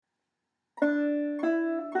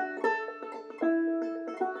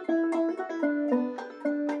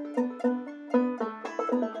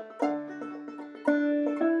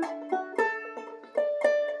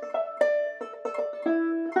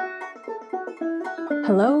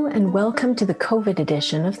Hello and welcome to the COVID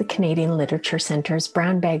edition of the Canadian Literature Centre's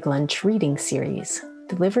Brown Bag Lunch reading series,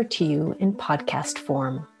 delivered to you in podcast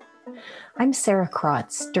form. I'm Sarah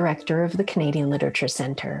Krotz, Director of the Canadian Literature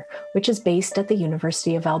Centre, which is based at the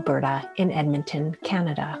University of Alberta in Edmonton,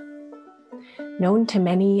 Canada. Known to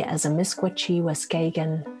many as a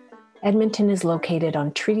Misquachi-Waskagan, Edmonton is located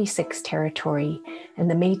on Treaty 6 territory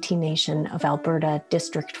and the Métis Nation of Alberta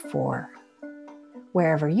District 4.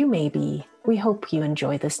 Wherever you may be, we hope you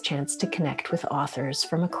enjoy this chance to connect with authors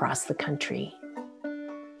from across the country.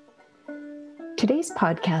 Today's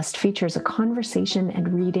podcast features a conversation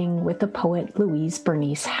and reading with the poet Louise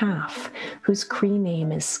Bernice Half, whose Cree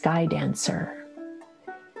name is Sky Dancer.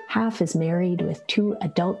 Half is married with 2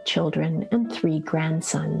 adult children and 3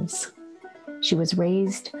 grandsons. She was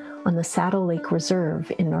raised on the Saddle Lake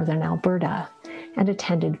Reserve in northern Alberta and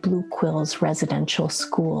attended Blue Quills Residential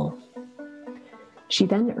School. She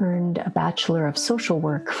then earned a Bachelor of Social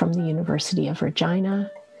Work from the University of Regina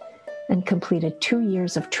and completed 2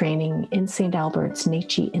 years of training in St. Albert's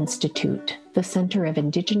Naiche Institute, the Center of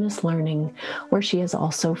Indigenous Learning, where she has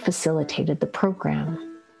also facilitated the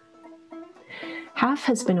program. Half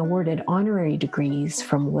has been awarded honorary degrees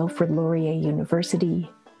from Wilfrid Laurier University,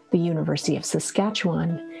 the University of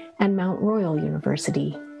Saskatchewan, and Mount Royal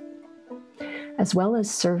University. As well as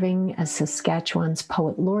serving as Saskatchewan's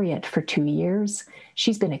Poet Laureate for 2 years,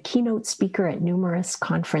 she's been a keynote speaker at numerous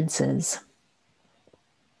conferences.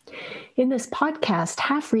 In this podcast,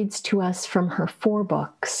 Half reads to us from her 4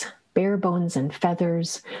 books, Bare Bones and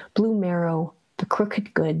Feathers, Blue Marrow, The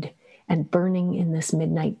Crooked Good, and Burning in This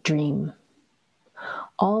Midnight Dream.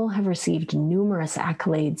 All have received numerous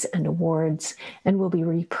accolades and awards and will be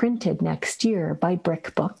reprinted next year by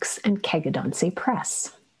Brick Books and Kegedonse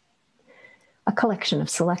Press. A collection of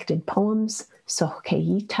selected poems,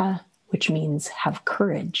 Sohkeita, which means have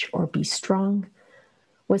courage or be strong,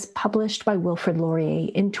 was published by Wilfrid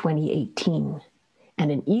Laurier in 2018,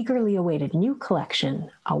 and an eagerly awaited new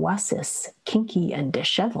collection, Awasis, Kinky and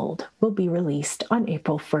Disheveled, will be released on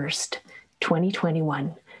April 1st,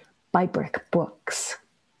 2021, by Brick Books.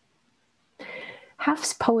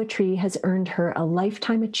 Half's poetry has earned her a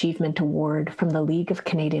Lifetime Achievement Award from the League of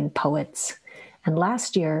Canadian Poets, and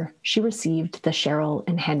last year, she received the Cheryl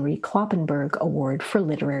and Henry Kloppenberg Award for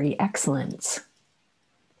Literary Excellence.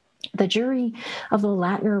 The jury of the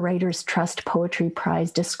Latner Writers' Trust Poetry Prize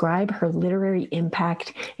describe her literary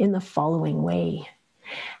impact in the following way.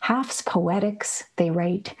 Half's poetics, they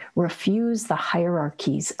write, refuse the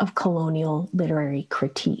hierarchies of colonial literary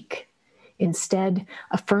critique, instead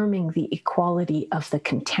affirming the equality of the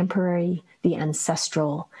contemporary, the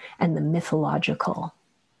ancestral, and the mythological.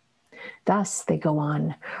 Thus, they go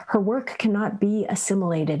on, her work cannot be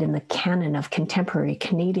assimilated in the canon of contemporary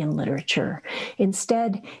Canadian literature.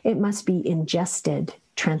 Instead, it must be ingested,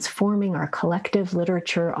 transforming our collective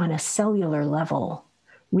literature on a cellular level,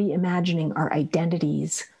 reimagining our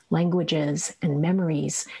identities, languages, and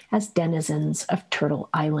memories as denizens of Turtle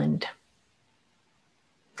Island.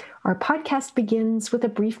 Our podcast begins with a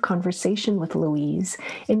brief conversation with Louise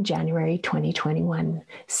in January 2021,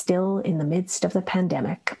 still in the midst of the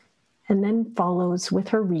pandemic, and then follows with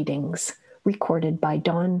her readings, recorded by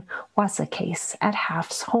Dawn Wasakase at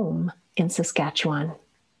Half's home in Saskatchewan.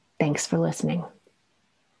 Thanks for listening.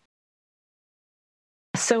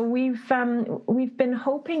 So we've been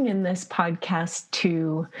hoping in this podcast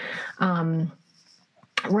to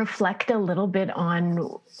reflect a little bit on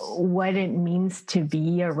what it means to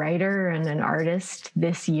be a writer and an artist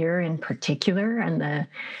this year in particular, and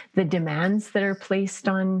the demands that are placed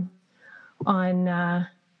on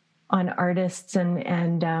artists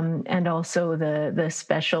and also the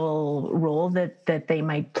special role that they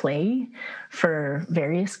might play for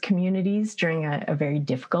various communities during a very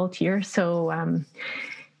difficult year. So,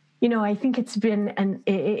 I think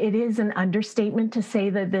it is an understatement to say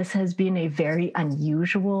that this has been a very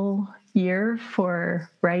unusual year for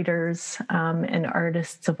writers and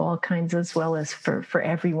artists of all kinds, as well as for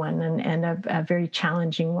everyone, and a very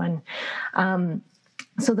challenging one.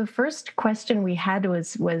 So the first question we had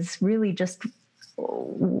was really just,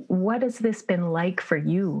 what has this been like for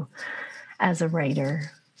you as a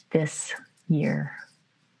writer this year?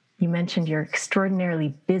 You mentioned you're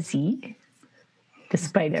extraordinarily busy,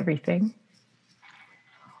 despite everything.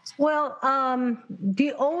 Well,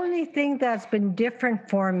 the only thing that's been different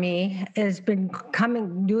for me has been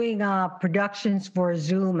doing productions for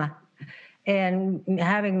Zoom and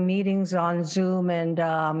having meetings on Zoom and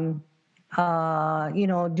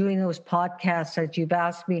doing those podcasts that you've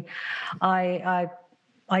asked me. I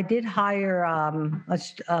did hire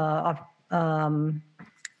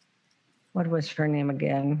what was her name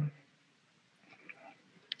again?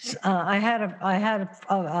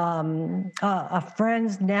 a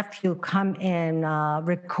friend's nephew come and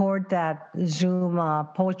record that Zoom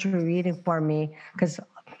poetry reading for me because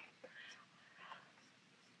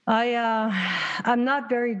I'm not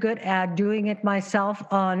very good at doing it myself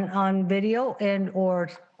on video and or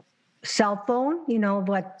cell phone,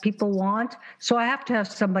 what people want. So I have to have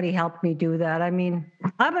somebody help me do that. I mean,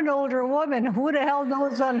 I'm an older woman. Who the hell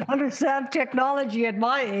knows understand technology at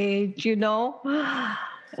my age,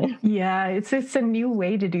 Yeah, it's a new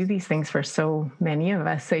way to do these things for so many of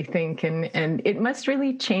us, I think, and it must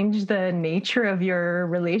really change the nature of your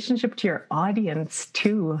relationship to your audience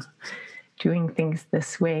too, doing things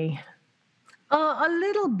this way. A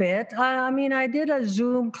little bit. I mean, I did a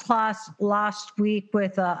Zoom class last week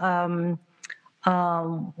with one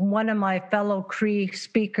of my fellow Cree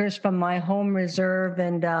speakers from my home reserve,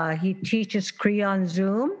 and he teaches Cree on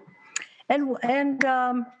Zoom, and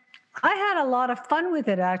I had a lot of fun with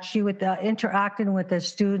it actually, with interacting with the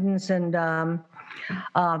students and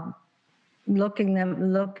looking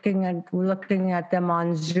at them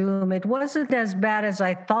on Zoom. It wasn't as bad as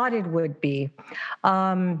I thought it would be.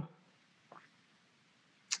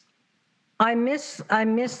 I miss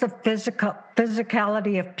the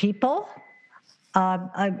physicality of people.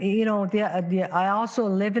 I also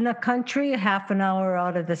live in a country half an hour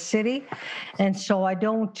out of the city, and so I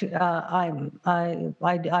don't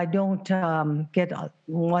get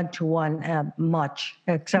one-to-one much,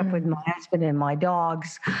 except with my husband and my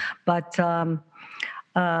dogs. But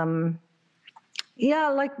yeah,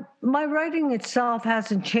 like my writing itself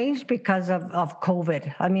hasn't changed because of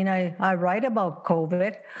COVID. I mean, I write about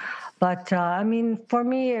COVID, but I mean, for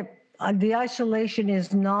me, the isolation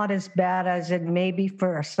is not as bad as it may be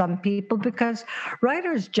for some people because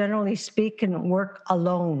writers generally speak and work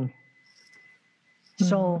alone.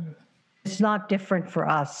 So it's not different for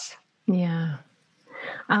us. Yeah.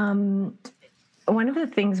 One of the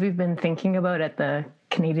things we've been thinking about at the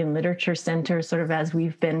Canadian Literature Centre, sort of as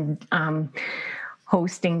we've been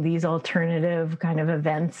hosting these alternative kind of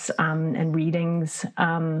events and readings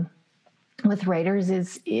with writers,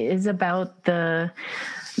 is about the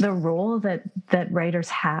role that writers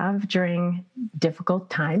have during difficult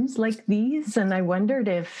times like these. And I wondered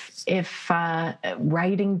if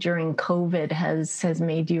writing during COVID has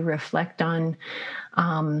made you reflect on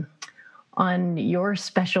your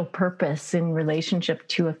special purpose in relationship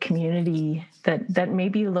to a community that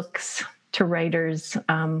maybe looks to writers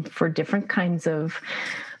for different kinds of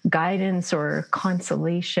guidance or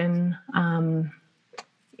consolation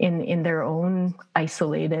in their own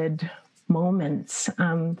isolated moments.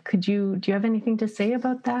 Do you have anything to say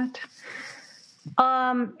about that?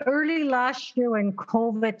 Early last year when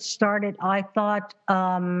COVID started, I thought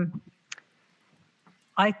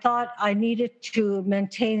I needed to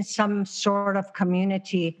maintain some sort of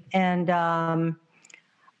community. And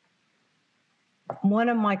one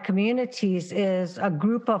of my communities is a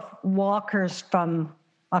group of walkers from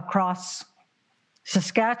across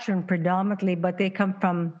Saskatchewan predominantly, but they come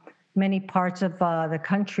from many parts of the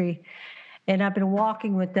country. And I've been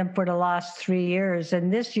walking with them for the last 3 years.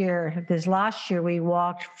 And this last year, we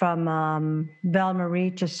walked from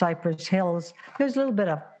Val-Marie to Cypress Hills. There's a little bit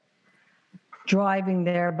of driving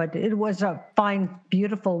there, but it was a fine,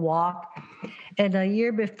 beautiful walk. And a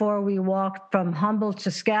year before, we walked from Humboldt,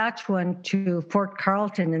 Saskatchewan to Fort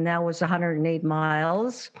Carlton, and that was 108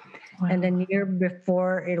 miles. Wow. And then the year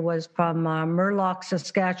before, it was from Murlock,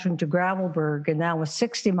 Saskatchewan to Gravelbourg, and that was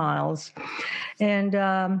 60 miles. And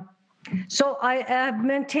so I have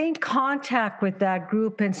maintained contact with that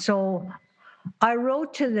group. And so I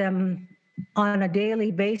wrote to them on a daily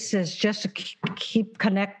basis just to keep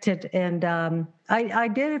connected. And I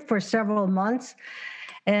did it for several months.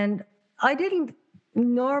 And I didn't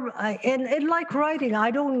and like writing,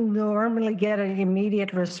 I don't normally get an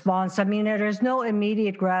immediate response. I mean, there's no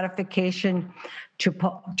immediate gratification to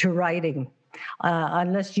writing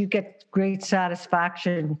unless you get great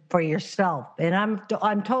satisfaction for yourself. And I'm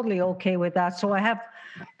totally okay with that. So I have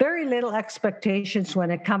very little expectations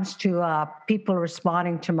when it comes to people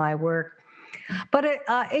responding to my work. But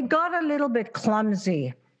it got a little bit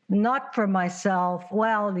clumsy, not for myself.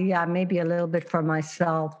 Well, yeah, maybe a little bit for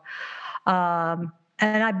myself.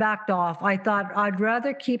 And I backed off. I thought I'd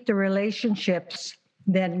rather keep the relationships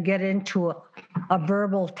than get into a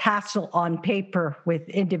verbal tussle on paper with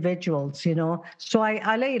individuals, So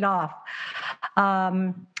I laid off.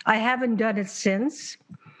 I haven't done it since.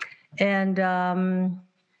 And, I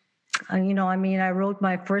wrote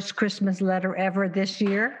my first Christmas letter ever this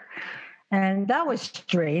year. And that was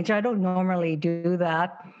strange. I don't normally do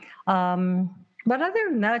that. But other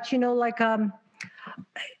than that,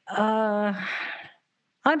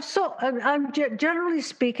 Generally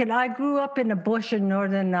speaking, I grew up in the bush in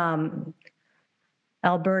northern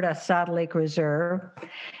Alberta, Saddle Lake Reserve,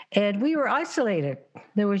 and we were isolated.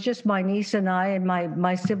 There was just my niece and I, and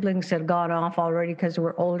my siblings had gone off already because they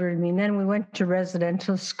were older than me. And then we went to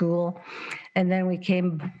residential school, and then we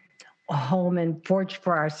came home and forged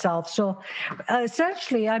for ourselves. So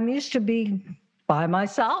essentially, I'm used to being by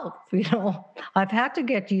myself. I've had to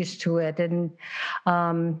get used to it. And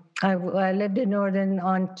I lived in northern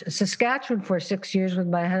Saskatchewan for 6 years with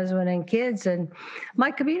my husband and kids, and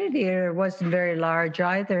my community there wasn't very large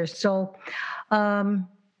either. So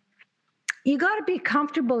you got to be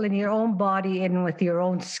comfortable in your own body and with your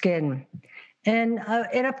own skin. And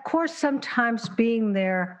of course, sometimes being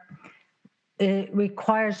there, it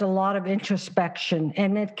requires a lot of introspection,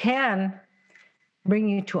 and it can bring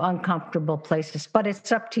you to uncomfortable places, but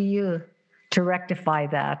it's up to you to rectify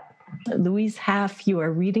that. Louise Haff, you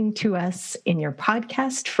are reading to us in your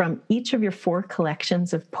podcast from each of your 4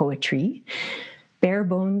 collections of poetry: Bare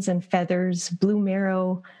Bones and Feathers, Blue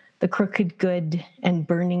Marrow, The Crooked Good, and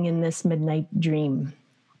Burning in This Midnight Dream.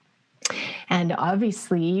 And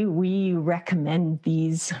obviously, we recommend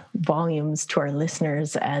these volumes to our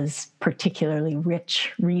listeners as particularly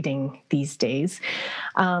rich reading these days.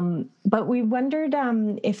 But we wondered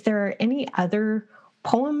if there are any other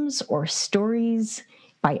poems or stories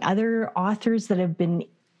by other authors that have been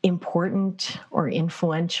important or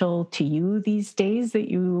influential to you these days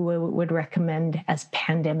that you would recommend as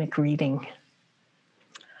pandemic reading.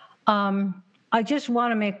 I just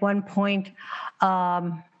want to make one point.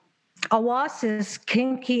 Awas's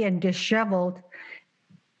Kinky and Disheveled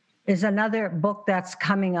is another book that's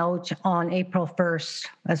coming out on April 1st.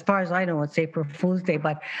 As far as I know, it's April Fool's Day,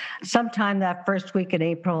 but sometime that first week in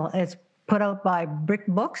April, it's put out by Brick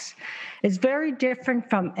Books. It's very different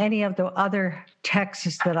from any of the other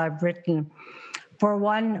texts that I've written. For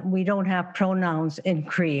one, we don't have pronouns in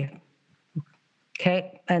Cree.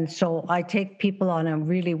 Okay, and so I take people on a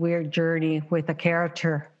really weird journey with the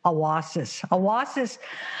character Awasis. Awasis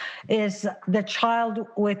is the child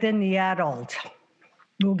within the adult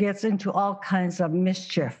who gets into all kinds of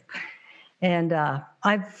mischief. And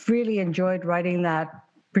I've really enjoyed writing that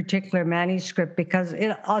particular manuscript because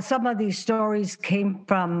some of these stories came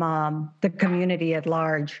from the community at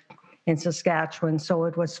large in Saskatchewan, so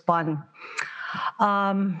it was fun.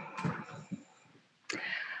 I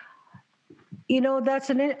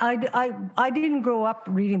didn't grow up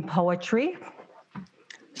reading poetry,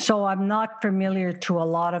 so I'm not familiar to a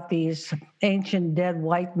lot of these ancient dead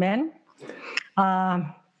white men.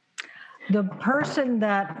 The person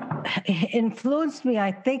that influenced me,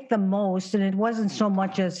 I think, the most, and it wasn't so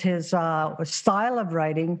much as his style of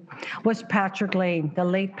writing, was Patrick Lane, the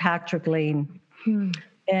late Patrick Lane.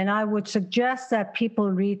 And I would suggest that people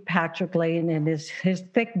read Patrick Lane and his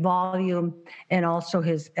thick volume and also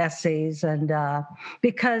his essays. And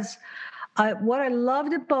because what I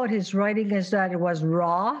loved about his writing is that it was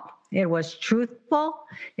raw, it was truthful,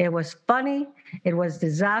 it was funny, it was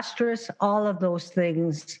disastrous, all of those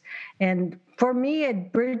things. And for me,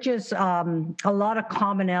 it bridges a lot of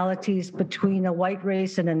commonalities between a white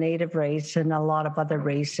race and a native race and a lot of other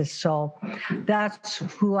races. So that's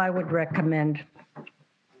who I would recommend.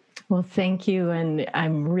 Well, thank you. And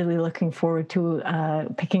I'm really looking forward to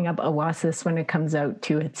picking up Awasis when it comes out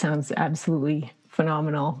too. It sounds absolutely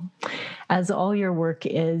phenomenal, as all your work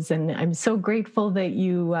is. And I'm so grateful that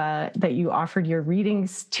you offered your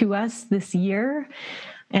readings to us this year.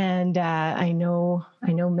 And I know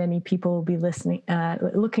many people will be listening,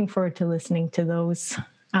 looking forward to listening to those.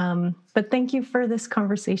 But thank you for this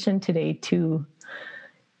conversation today too.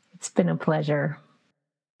 It's been a pleasure.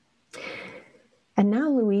 And now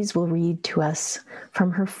Louise will read to us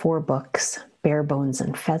from her 4 books, Bare Bones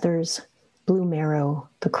and Feathers, Blue Marrow,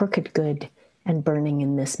 The Crooked Good, and Burning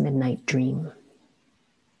in This Midnight Dream.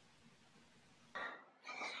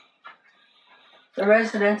 The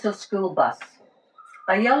residential school bus.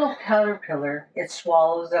 A yellow caterpillar, it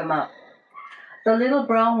swallows them up. The little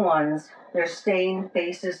brown ones, their stained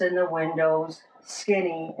faces in the windows,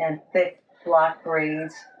 skinny and thick black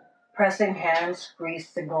braids, pressing hands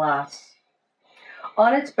grease the glass.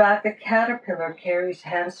 On its back, the caterpillar carries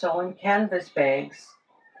hand-sewn canvas bags.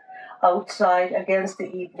 Outside, against the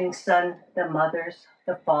evening sun, the mothers,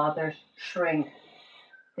 the fathers shrink.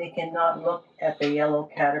 They cannot look at the yellow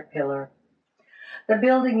caterpillar. The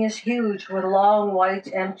building is huge with long, white,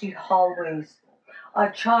 empty hallways. A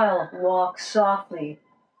child walks softly.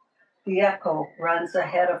 The echo runs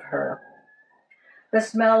ahead of her. The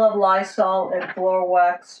smell of Lysol and floor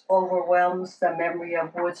wax overwhelms the memory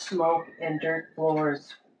of wood smoke and dirt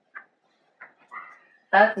floors.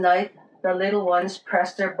 At night, the little ones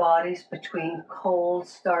press their bodies between cold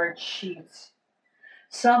starch sheets.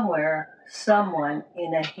 Somewhere, someone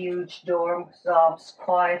in a huge dorm sobs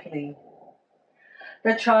quietly.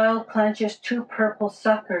 The child clenches two purple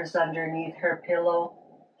suckers underneath her pillow.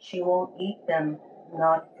 She won't eat them,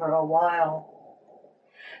 not for a while.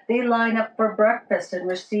 They line up for breakfast and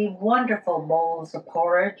receive wonderful bowls of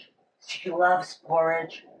porridge. She loves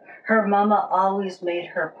porridge. Her mama always made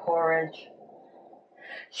her porridge.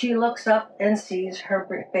 She looks up and sees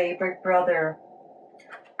her favorite brother.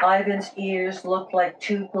 Ivan's ears look like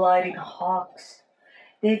two gliding hawks.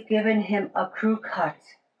 They've given him a crew cut.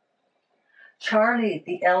 Charlie,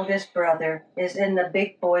 the eldest brother, is in the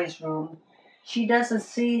big boy's room. She doesn't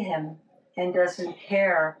see him and doesn't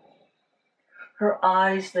care. Her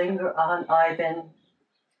eyes linger on Ivan.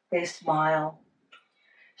 They smile.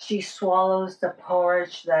 She swallows the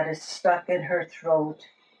porridge that is stuck in her throat.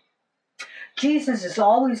 Jesus is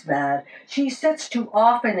always mad. She sits too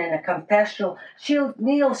often in a confessional. She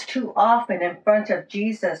kneels too often in front of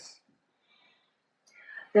Jesus.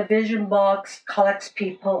 The vision box collects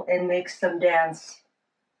people and makes them dance.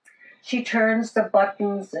 She turns the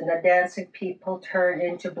buttons and the dancing people turn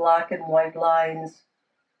into black and white lines.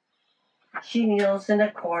 She kneels in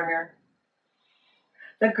a corner.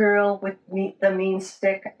 The girl with the mean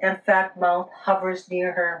stick and fat mouth hovers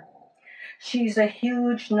near her. She's a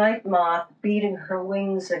huge night moth beating her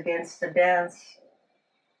wings against the dance.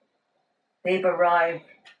 They've arrived,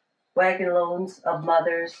 wagon loads of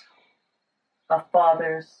mothers, of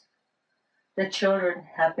fathers. The children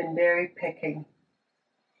have been very picking.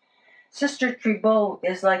 Sister Tribeau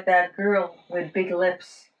is like that girl with big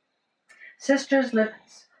lips. Sister's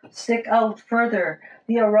lips stick out further.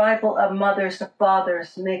 The arrival of mothers of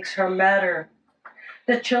fathers makes her madder.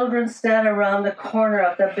 The children stand around the corner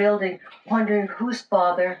of the building, wondering whose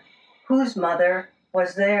father, whose mother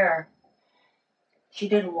was there. She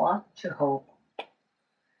didn't want to hope.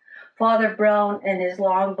 Father Brown in his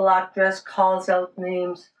long black dress calls out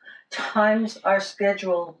names. Times are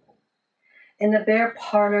scheduled. In the bare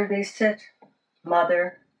parlor they sit,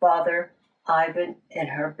 mother, father, Ivan, and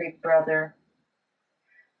her big brother.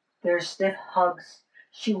 Their stiff hugs.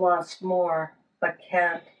 She wants more, but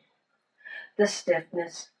can't. The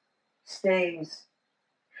stiffness stays.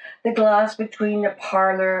 The glass between the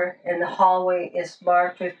parlor and the hallway is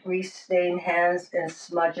marked with grease-stained hands and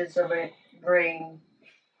smudges of rain.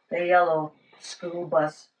 The yellow school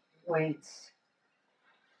bus waits.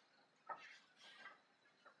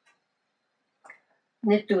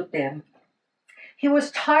 Nitutem. He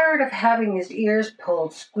was tired of having his ears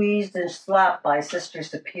pulled, squeezed, and slapped by Sister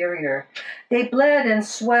Superior. They bled and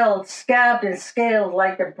swelled, scabbed and scaled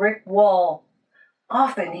like the brick wall.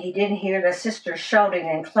 Often he didn't hear the sister shouting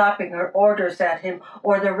and clapping her orders at him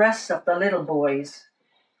or the rest of the little boys.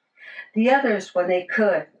 The others, when they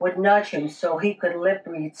could, would nudge him so he could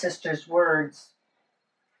lip-read Sister's words.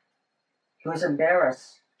 He was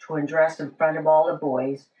embarrassed to undress in front of all the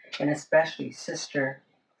boys, and especially Sister.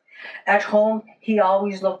 At home, he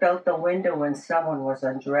always looked out the window when someone was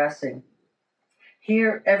undressing.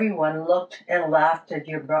 Here, everyone looked and laughed at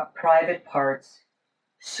your private parts.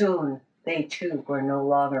 Soon, they too were no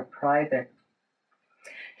longer private.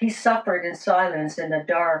 He suffered in silence in the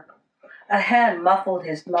dark. A hand muffled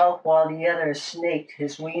his mouth while the other snaked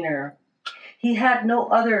his wiener. He had no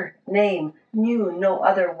other name, knew no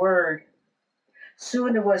other word.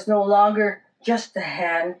 Soon it was no longer just the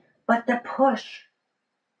hand, but the push.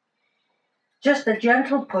 Just a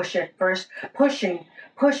gentle push at first, pushing,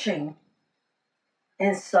 pushing.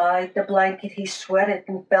 Inside the blanket he sweated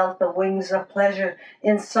and felt the wings of pleasure.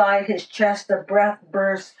 Inside his chest the breath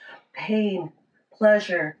burst. Pain,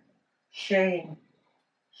 pleasure, shame,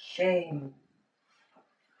 shame.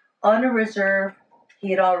 On a reserve,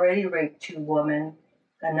 he had already raped 2 women.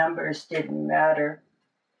 The numbers didn't matter.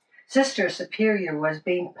 Sister Superior was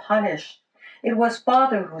being punished. It was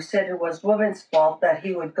Father who said it was woman's fault that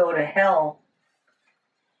he would go to hell.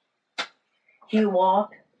 He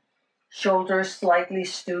walked, shoulders slightly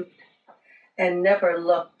stooped, and never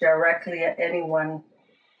looked directly at anyone.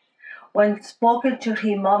 When spoken to,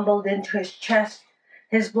 he mumbled into his chest.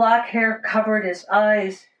 His black hair covered his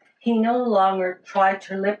eyes. He no longer tried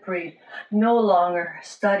to lip read, no longer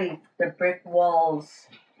studied the brick walls.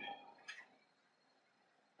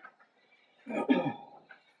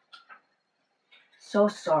 So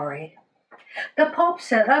sorry. The Pope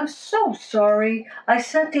said, I'm so sorry. I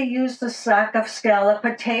sent to use the sack of scalloped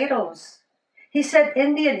potatoes. He said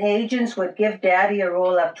Indian agents would give Daddy a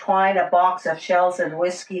roll of twine, a box of shells, and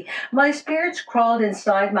whiskey. My spirits crawled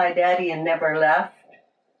inside my daddy and never left.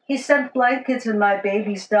 He sent blankets and my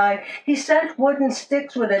babies died. He sent wooden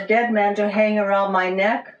sticks with a dead man to hang around my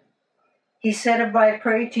neck. He said, if I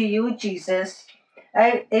pray to you, Jesus,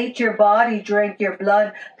 I ate your body, drank your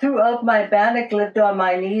blood, threw out my bannock, lived on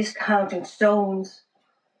my knees counting stones,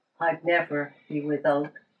 I'd never be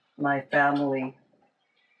without my family.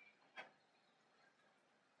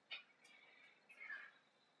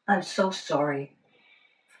 I'm so sorry.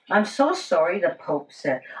 I'm so sorry, the Pope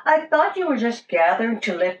said. I thought you were just gathering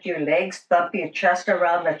to lift your legs, thump your chest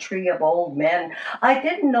around a tree of old men. I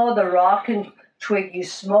didn't know the rock and twig you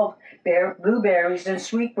smoked, blueberries and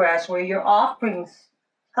sweetgrass were your offerings.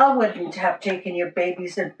 I wouldn't have taken your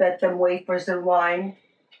babies and fed them wafers and wine.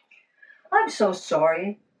 I'm so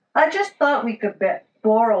sorry. I just thought we could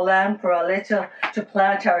borrow land for a little to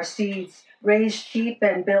plant our seeds, raise sheep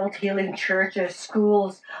and build healing churches,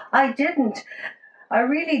 schools. I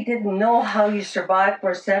really didn't know how you survived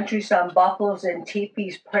for centuries on buffaloes and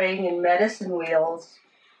teepees praying in medicine wheels.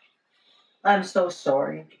 I'm so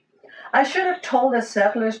sorry. I should have told the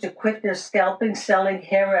settlers to quit their scalping, selling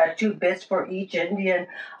hair at 2 bits for each Indian.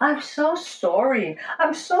 I'm so sorry.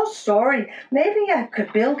 I'm so sorry. Maybe I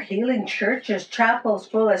could build healing churches, chapels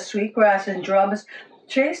full of sweetgrass and drums,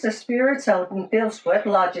 chase the spirits out and fill sweat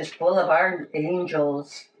lodges full of our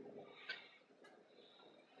angels.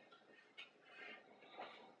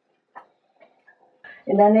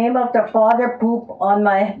 In the name of the Father, Poop, on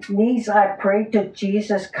my knees I pray to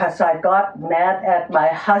Jesus because I got mad at my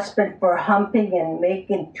husband for humping and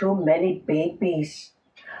making too many babies.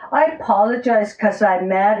 I apologize because I'm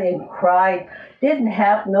mad and cried. Didn't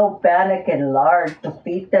have no bannock and lard to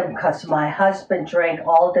feed them because my husband drank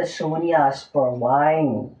all the sunyas for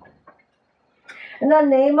wine. In the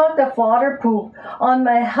name of the Father, Poop, on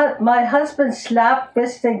my husband slapped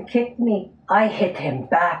fist and kicked me. I hit him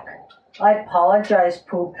back. I apologize,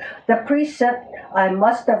 Poop. The priest said I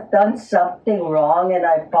must have done something wrong, and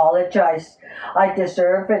I apologize. I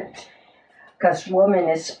deserve it, because woman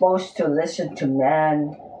is supposed to listen to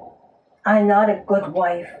man. I'm not a good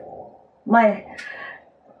wife.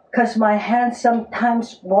 Because my hands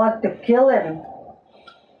sometimes want to kill him.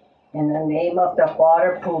 In the name of the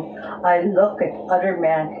Father, Poop, I look at other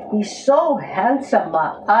man. He's so handsome,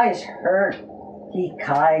 my eyes hurt. He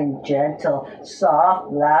kind, gentle,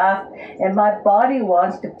 soft laugh, and my body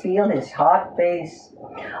wants to feel his hot face.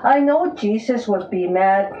 I know Jesus would be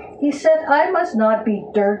mad. He said I must not be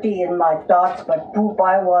dirty in my thoughts, but Poop,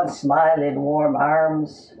 I want smile in warm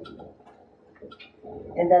arms.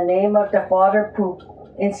 In the name of the Father, Poop,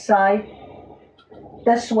 inside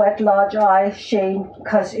the sweat lodge I shame,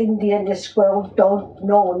 'cause Indian is squirrel don't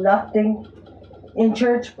know nothing. In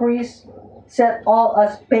church priest said all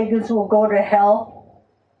us pagans will go to hell.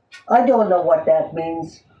 I don't know what that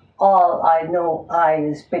means. All I know I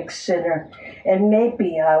is big sinner, and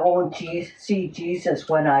maybe I won't see Jesus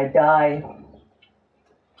when I die.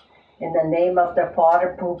 In the name of the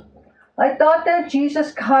Father, Poop, I thought that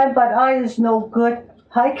Jesus kind, but I is no good.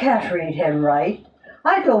 I can't read him right.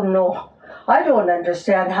 I don't know. I don't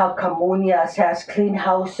understand how Comunias has clean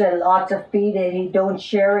house and lots of feed and he don't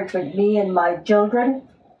share it with me and my children.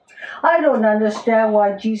 I don't understand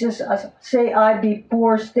why Jesus say I be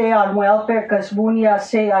poor, stay on welfare, because Munia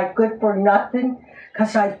say I good for nothing,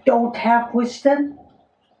 because I don't have wisdom.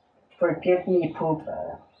 Forgive me, Poop.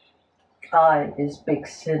 I is big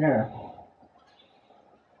sinner.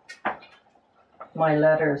 My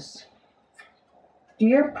letters.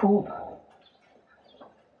 Dear Poop,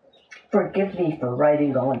 forgive me for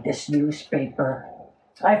writing on this newspaper.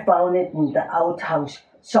 I found it in the outhouse,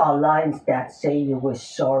 saw lines that say you were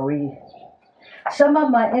sorry. Some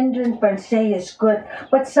of my Indian friends say it's good,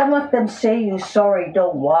 but some of them say you sorry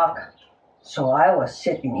don't walk. So I was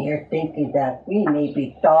sitting here thinking that we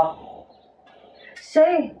maybe talk.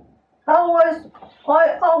 Say, I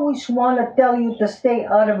always want to tell you to stay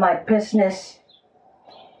out of my business.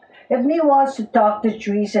 If me wants to talk to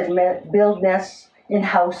trees and build nests in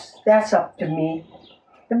house, that's up to me.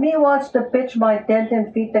 If me wants to pitch my tent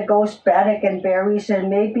and feed the ghost bannock and berries and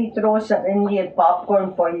maybe throw some Indian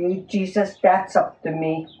popcorn for you, Jesus, that's up to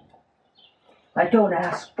me. I don't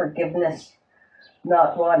ask forgiveness,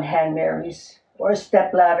 not one hand Marys or a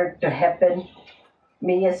stepladder to heaven.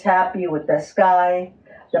 Me is happy with the sky,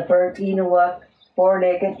 the bird Inuak,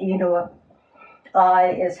 four-legged Inuak.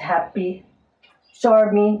 I is happy.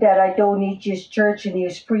 Sorry mean that I don't need his church and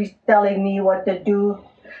his priest telling me what to do.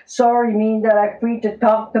 Sorry mean that I'm free to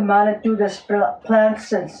talk to Manitou, the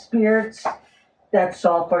plants and spirits. That's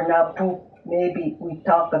all for now, Poop. Maybe we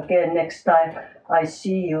talk again next time I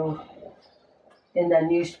see you in the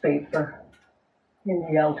newspaper, in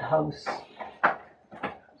the outhouse.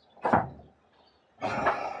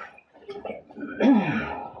 I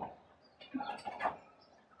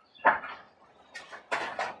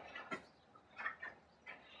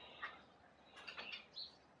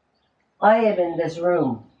am in this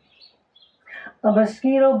room. A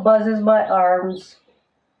mosquito buzzes my arms.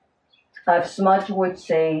 I've smudged with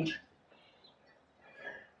sage.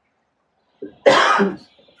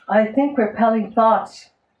 I think repelling thoughts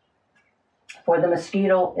for the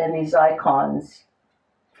mosquito in these icons.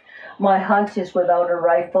 My hunt is without a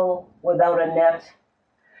rifle, without a net.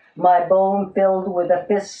 My bone filled with the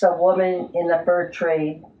fists of women in the fur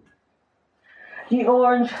trade. The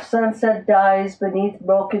orange sunset dies beneath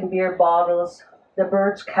broken beer bottles, the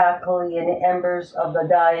birds cackle in the embers of the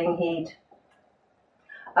dying heat.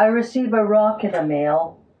 I receive a rock in the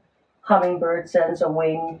mail. Hummingbird sends a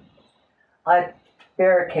wing. I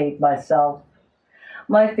barricade myself.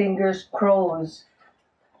 My fingers crows.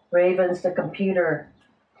 Ravens the computer.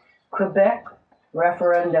 Quebec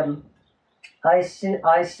referendum. I sip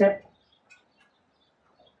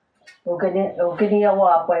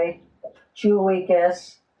Uginiawape,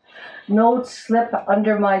 Chuwikas. Notes slip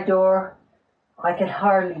under my door. I can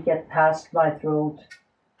hardly get past my throat.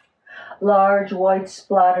 Large white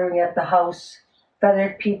splattering at the house.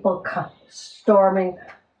 Feathered people storming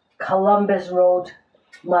Columbus Road.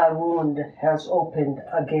 My wound has opened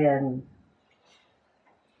again.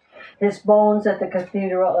 His bones at the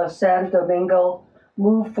Cathedral of San Domingo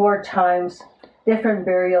moved 4 times, different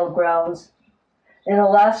burial grounds. In the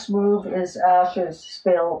last move, his ashes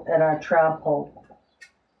spill and are trampled.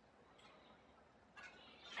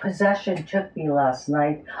 Possession took me last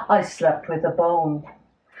night. I slept with a bone.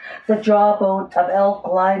 The jawbone of elk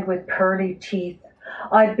lined with pearly teeth.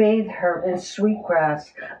 I bathed her in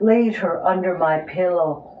sweetgrass, laid her under my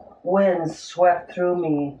pillow. Winds swept through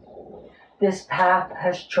me. This path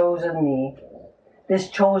has chosen me. This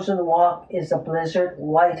chosen walk is a blizzard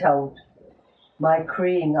whiteout. My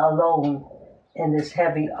creeing alone in this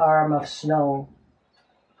heavy arm of snow.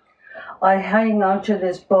 I hang onto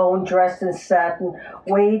this bone dressed in satin,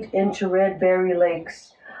 wade into red berry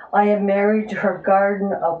lakes. I am married to her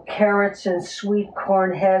garden of carrots and sweet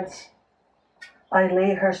corn heads. I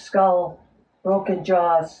lay her skull, broken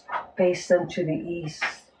jaws, face them to the east.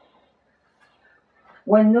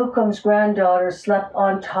 When Newcomb's granddaughter slept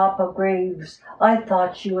on top of graves, I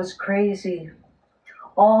thought she was crazy.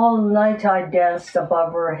 All night I danced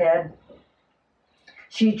above her head.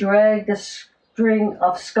 She dragged a string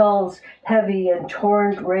of skulls, heavy and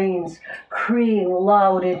torn reins, creeing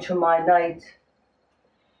loud into my night.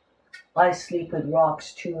 I sleep with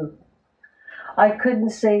rocks too. I couldn't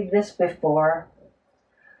say this before.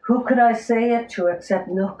 Who could I say it to except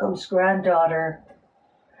Newcomb's granddaughter?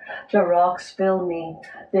 The rocks fill me,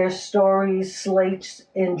 their stories slates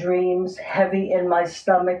in dreams, heavy in my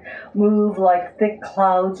stomach, move like thick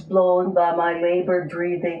clouds blown by my labored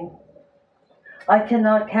breathing. I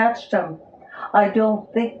cannot catch them. I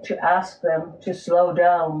don't think to ask them to slow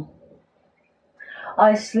down.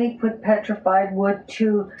 I sleep with petrified wood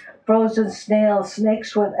too, frozen snails,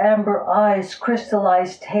 snakes with amber eyes,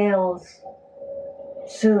 crystallized tails.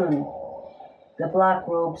 Soon, the black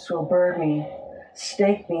robes will burn me,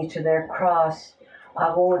 stake me to their cross.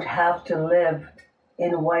 I won't have to live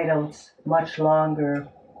in whiteouts much longer.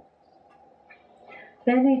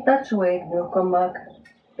 Beni tatsuig nukamak,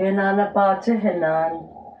 benana patihinan,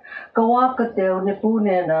 kawakateo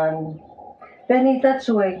nipunenan. Beni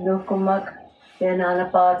tatsuig nukamak,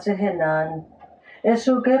 benana patihinan,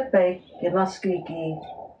 esugepe kimaskiki,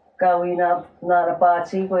 gawina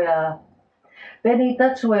narapati goya. Beni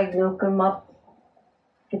tatsuig nukamak,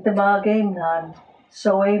 Kitabagimnan,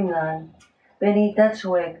 Soamnan, Beni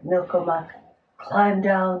Tatsuig, Nukumak, climb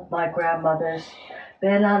down, my grandmothers,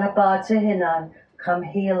 Benanabatsihinan, come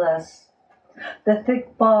heal us. The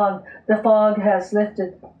thick fog, the fog has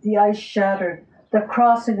lifted, the ice shattered, the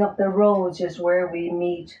crossing of the roads is where we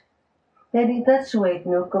meet. Beni Tatsuig,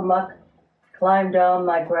 Nukumak, climb down,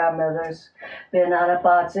 my grandmothers,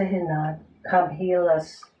 Benanabatsihinan, come heal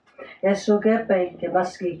us. Esugepe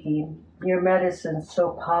Gemaskikim, your medicine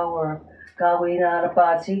so power, Gawina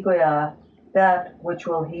Napatigoya, that which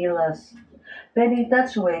will heal us. Beni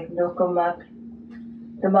Tatsuig Nukumak,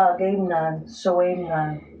 Damagamnan,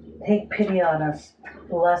 Soamnan, take pity on us,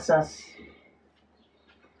 bless us.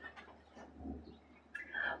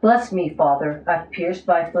 Bless me, Father, I've pierced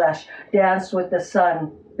my flesh, danced with the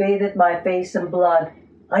sun, bathed my face in blood.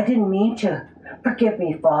 I didn't mean to. Forgive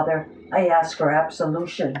me, Father, I ask for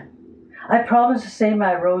absolution. I promise to say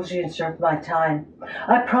my rosary and serve my time.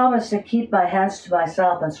 I promise to keep my hands to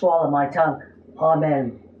myself and swallow my tongue.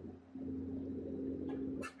 Amen.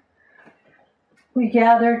 We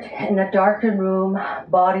gathered in a darkened room,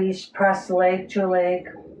 bodies pressed leg to leg,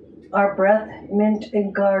 our breath mint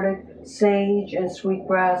and guarded, sage and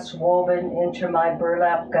sweetgrass woven into my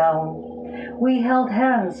burlap gown. We held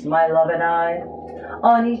hands, my love and I.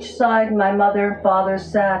 On each side, my mother and father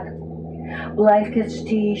sat. Blankets,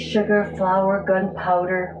 tea, sugar, flour,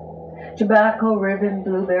 gunpowder, tobacco, ribbon,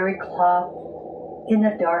 blueberry cloth. In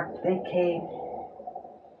the dark they came.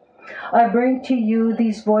 I bring to you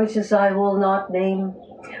these voices I will not name.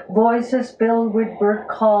 Voices filled with bird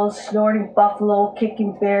calls, snorting buffalo,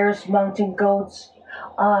 kicking bears, mounting goats.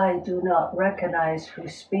 I do not recognize who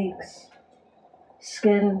speaks.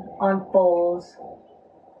 Skin unfolds,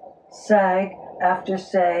 sag after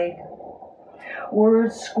sag.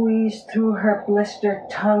 Words squeeze through her blistered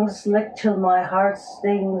tongues, lick till my heart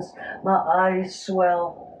stings, my eyes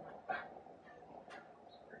swell.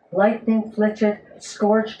 Lightning flitted,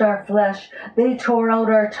 scorched our flesh. They tore out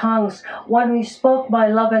our tongues. When we spoke, my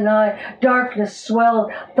love and I, darkness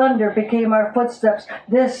swelled. Thunder became our footsteps.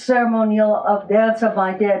 This ceremonial of dance of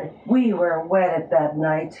my dead, we were wedded that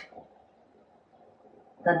night.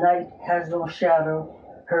 The night has no shadow.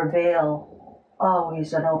 Her veil,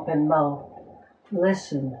 always an open mouth.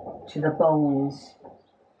 Listen to the bones.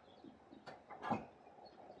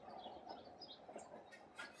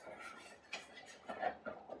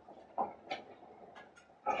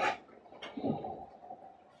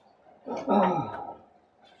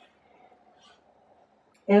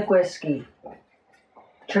 Igweski,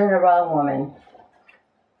 turnaround woman.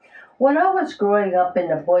 When I was growing up in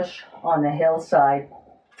the bush on the hillside,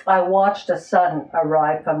 I watched the sun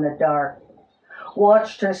arrive from the dark,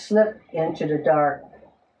 watched her slip into the dark.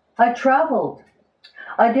 I traveled.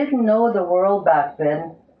 I didn't know the world back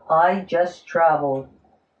then. I just traveled.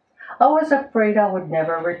 I was afraid I would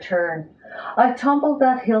never return. I tumbled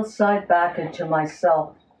that hillside back into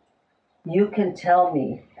myself. You can tell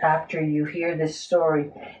me, after you hear this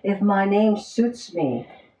story, if my name suits me.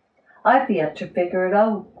 I've yet to figure it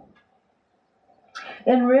out.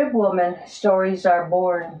 In Rib Woman, stories are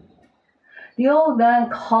born. The old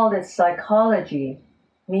man called it psychology.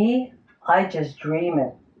 Me, I just dream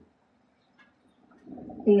it.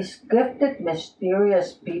 These gifted,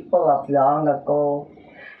 mysterious people of long ago,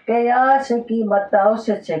 kaya sige mataw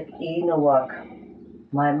sa inuwak.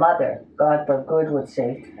 My mother, God for good, would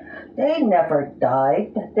say, they never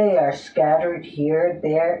died. They are scattered here,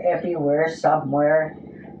 there, everywhere, somewhere.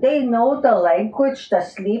 They know the language, the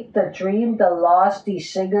sleep, the dream, the lost,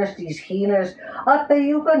 these singers, these healers, at the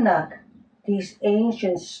Yuganak, these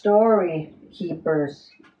ancient story keepers.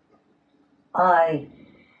 I,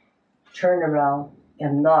 turn around,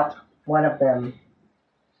 am not one of them.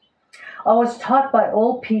 I was taught by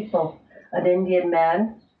old people, an Indian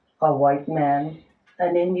man, a white man,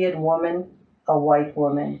 an Indian woman, a white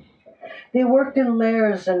woman. They worked in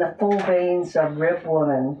layers in the full veins of Rib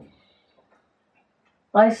Woman.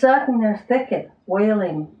 I sat in their thicket,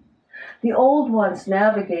 wailing. The old ones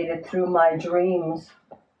navigated through my dreams.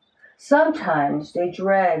 Sometimes they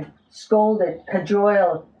dragged, scolded,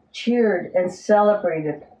 cajoled, cheered, and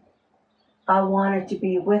celebrated. I wanted to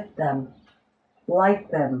be with them, like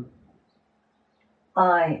them.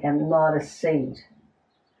 I am not a saint.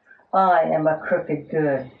 I am a crooked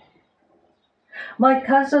good. My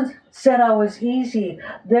cousins said I was easy,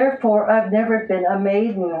 therefore I've never been a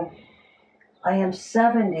maiden. I am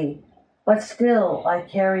 70, but still I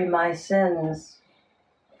carry my sins.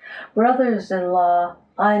 Brothers-in-law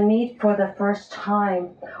I meet for the first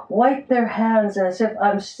time, wipe their hands as if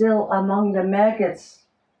I'm still among the maggots.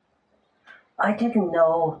 I didn't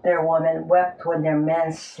know their women wept when their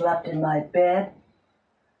men slept in my bed.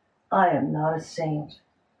 I am not a saint.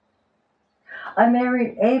 I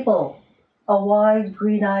married Abel, a wide,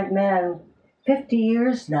 green-eyed man, 50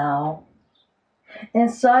 years now.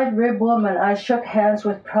 Inside Rib Woman, I shook hands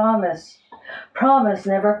with Promise. Promise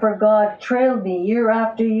never forgot, trailed me year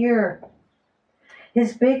after year.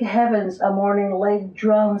 His big heavens, a morning lake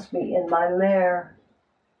drowns me in my lair.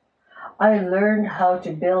 I learned how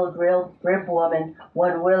to build Rib Woman,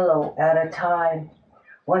 one willow at a time,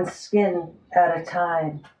 one skin at a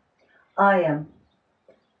time. I am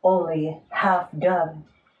only half done.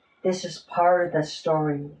 This is part of the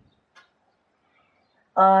story.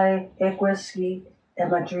 I, Igweski,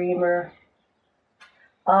 am a dreamer.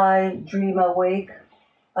 I dream awake,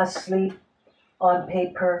 asleep, on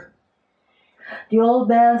paper. The old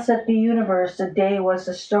man said the universe, the day was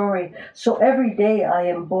a story, so every day I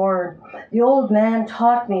am born. The old man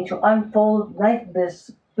taught me to unfold night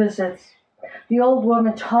visits. The old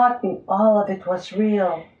woman taught me all of it was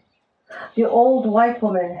real. The old white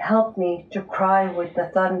woman helped me to cry with the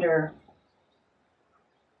thunder.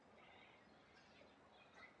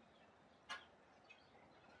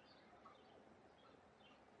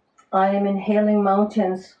 I am inhaling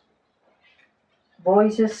mountains.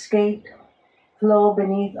 Voices skate, flow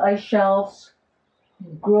beneath ice shelves,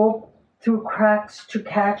 grope through cracks to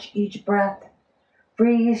catch each breath,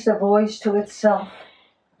 freeze the voice to itself.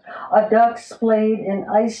 A duck splayed in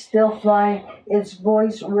ice still flying, its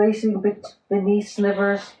voice racing beneath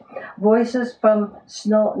slivers. Voices from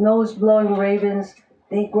nose-blowing ravens,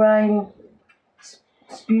 they grind,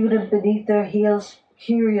 sputum beneath their heels,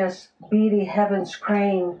 curious, beady heavens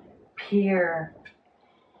crane, peer.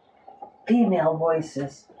 Female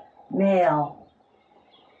voices, male.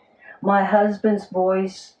 My husband's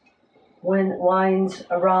voice winds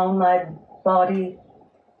around my body,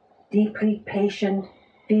 deeply patient,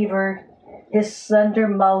 fevered, his slender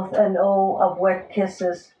mouth an O of wet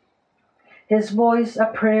kisses. His voice a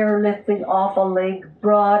prayer lifting off a lake,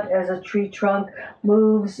 broad as a tree trunk,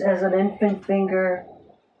 moves as an infant finger.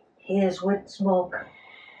 He is with smoke,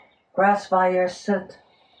 grass fire, soot,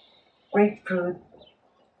 grapefruit,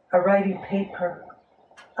 a writing paper,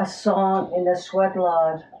 a song in a sweat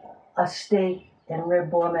lodge, a steak and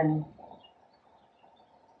rib woman.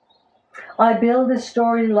 I build a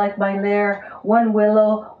story like my lair, one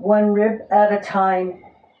willow, one rib at a time.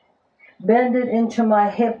 Bend it into my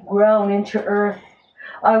hip, ground into earth.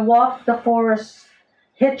 I walked the forest,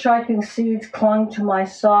 hitchhiking seeds clung to my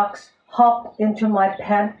socks, hopped into my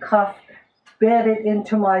pant cuff, bedded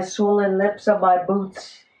into my swollen lips of my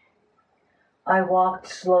boots. I walked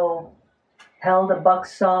slow, held a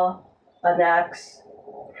bucksaw, an axe,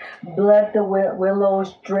 bled the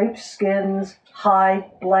willows, draped skins,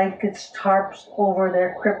 hide blankets, tarps over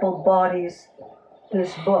their crippled bodies.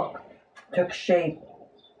 This book took shape.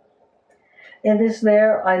 In this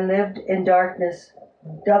lair I lived in darkness,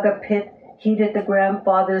 dug a pit, heated the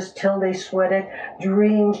grandfathers till they sweated,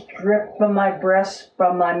 dreams dripped from my breast,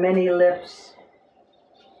 from my many lips.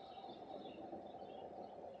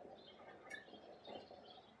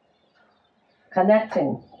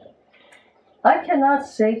 Connecting. I cannot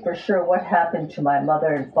say for sure what happened to my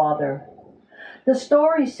mother and father. The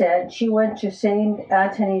story said she went to St.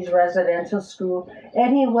 Anthony's residential school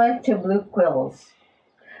and he went to Blue Quills.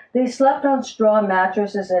 They slept on straw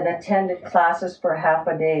mattresses and attended classes for half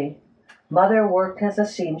a day. Mother worked as a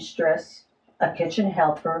seamstress, a kitchen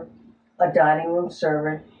helper, a dining room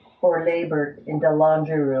servant, or labored in the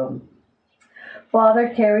laundry room. Father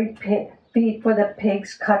carried feed for the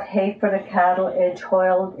pigs, cut hay for the cattle, and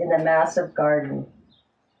toiled in the massive garden.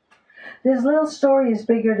 This little story is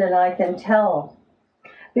bigger than I can tell.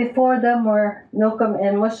 Before them were Nukum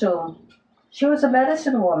and Musum. She was a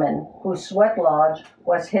medicine woman whose sweat lodge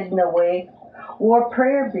was hidden away, wore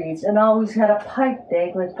prayer beads, and always had a pipe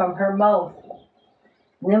dangling from her mouth.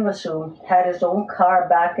 Nimusum had his own car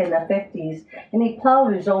back in the 50s, and he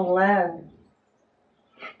plowed his own land.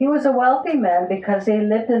 He was a wealthy man because they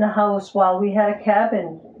lived in a house while we had a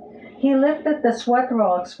cabin. He lifted the sweat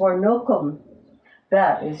rocks for Nukum.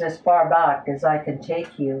 That is as far back as I can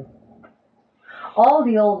take you. All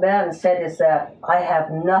the old man said is that I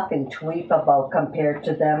have nothing to weep about compared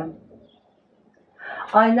to them.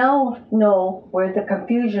 I now know where the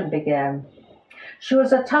confusion began. She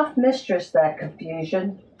was a tough mistress, that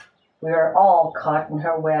confusion. We are all caught in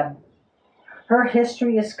her web. Her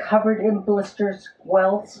history is covered in blisters,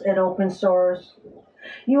 welts, and open sores.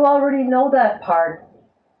 You already know that part.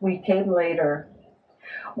 We came later.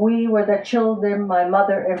 We were the children my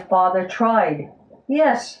mother and father tried.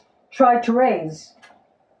 Yes, tried to raise.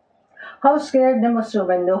 How scared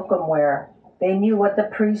Nimusum and Nukum were. They knew what the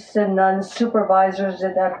priests and nuns, supervisors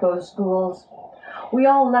did at those schools. We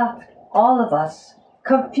all left, all of us.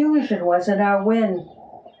 Confusion was in our wind.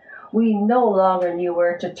 We no longer knew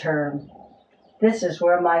where to turn. This is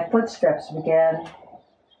where my footsteps began,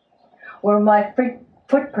 where my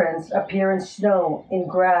footprints appear in snow, in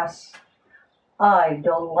grass. I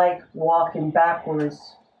don't like walking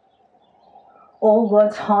backwards. Old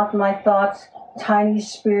ones haunt my thoughts, tiny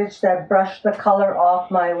spirits that brush the color off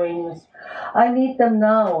my wings. I need them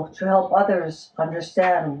now to help others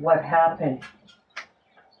understand what happened.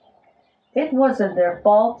 It wasn't their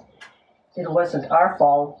fault. It wasn't our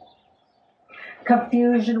fault.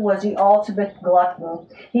 Confusion was the ultimate glutton.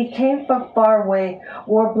 He came from far away,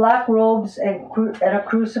 wore black robes and a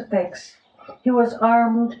crucifix. He was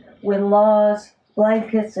armed with laws,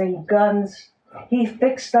 blankets, and guns. He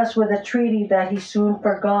fixed us with a treaty that he soon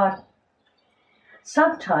forgot.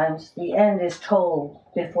 Sometimes the end is told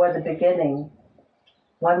before the beginning.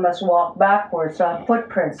 One must walk backwards on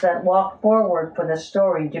footprints that walk forward for the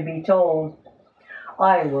story to be told.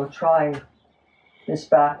 I will try this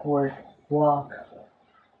backward walk.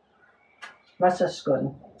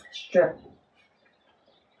 Masaskun, strip.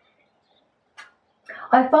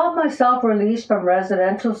 I found myself released from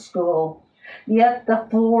residential school, yet the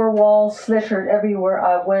floor walls slickered everywhere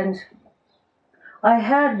I went. I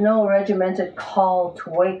had no regimented call to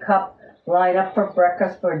wake up, line up for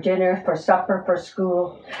breakfast, for dinner, for supper, for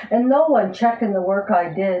school, and no one checking the work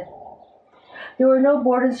I did. There were no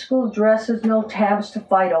boarding school dresses, no tabs to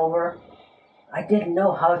fight over. I didn't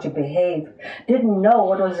know how to behave, didn't know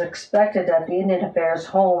what was expected at the Indian Affairs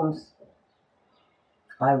homes.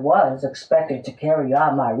 I was expected to carry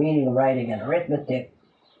on my reading, writing, and arithmetic.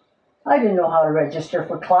 I didn't know how to register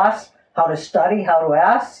for class, how to study, how to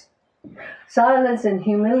ask. Silence and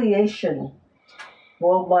humiliation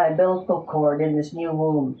wove my umbilical cord in this new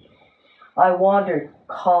womb. I wandered,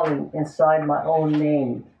 calling inside my own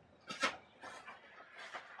name.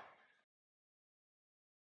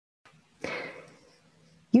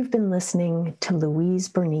 You've been listening to Louise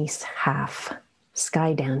Bernice Half,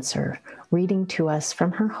 Sky Dancer, reading to us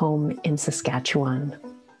from her home in Saskatchewan.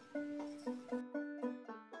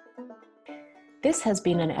 This has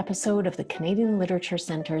been an episode of the Canadian Literature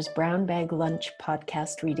Centre's Brown Bag Lunch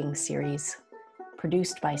podcast reading series,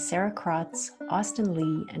 produced by Sarah Krotz, Austin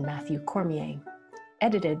Lee, and Matthew Cormier,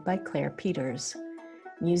 edited by Claire Peters,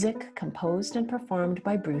 music composed and performed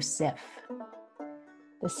by Bruce Ziff.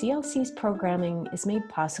 The CLC's programming is made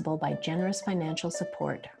possible by generous financial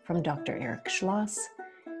support from Dr. Eric Schloss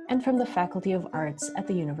and from the Faculty of Arts at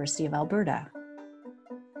the University of Alberta.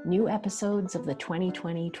 New episodes of the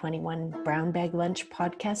 2020-21 Brown Bag Lunch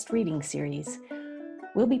podcast reading series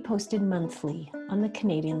will be posted monthly on the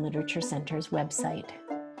Canadian Literature Centre's website.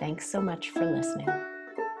 Thanks so much for listening.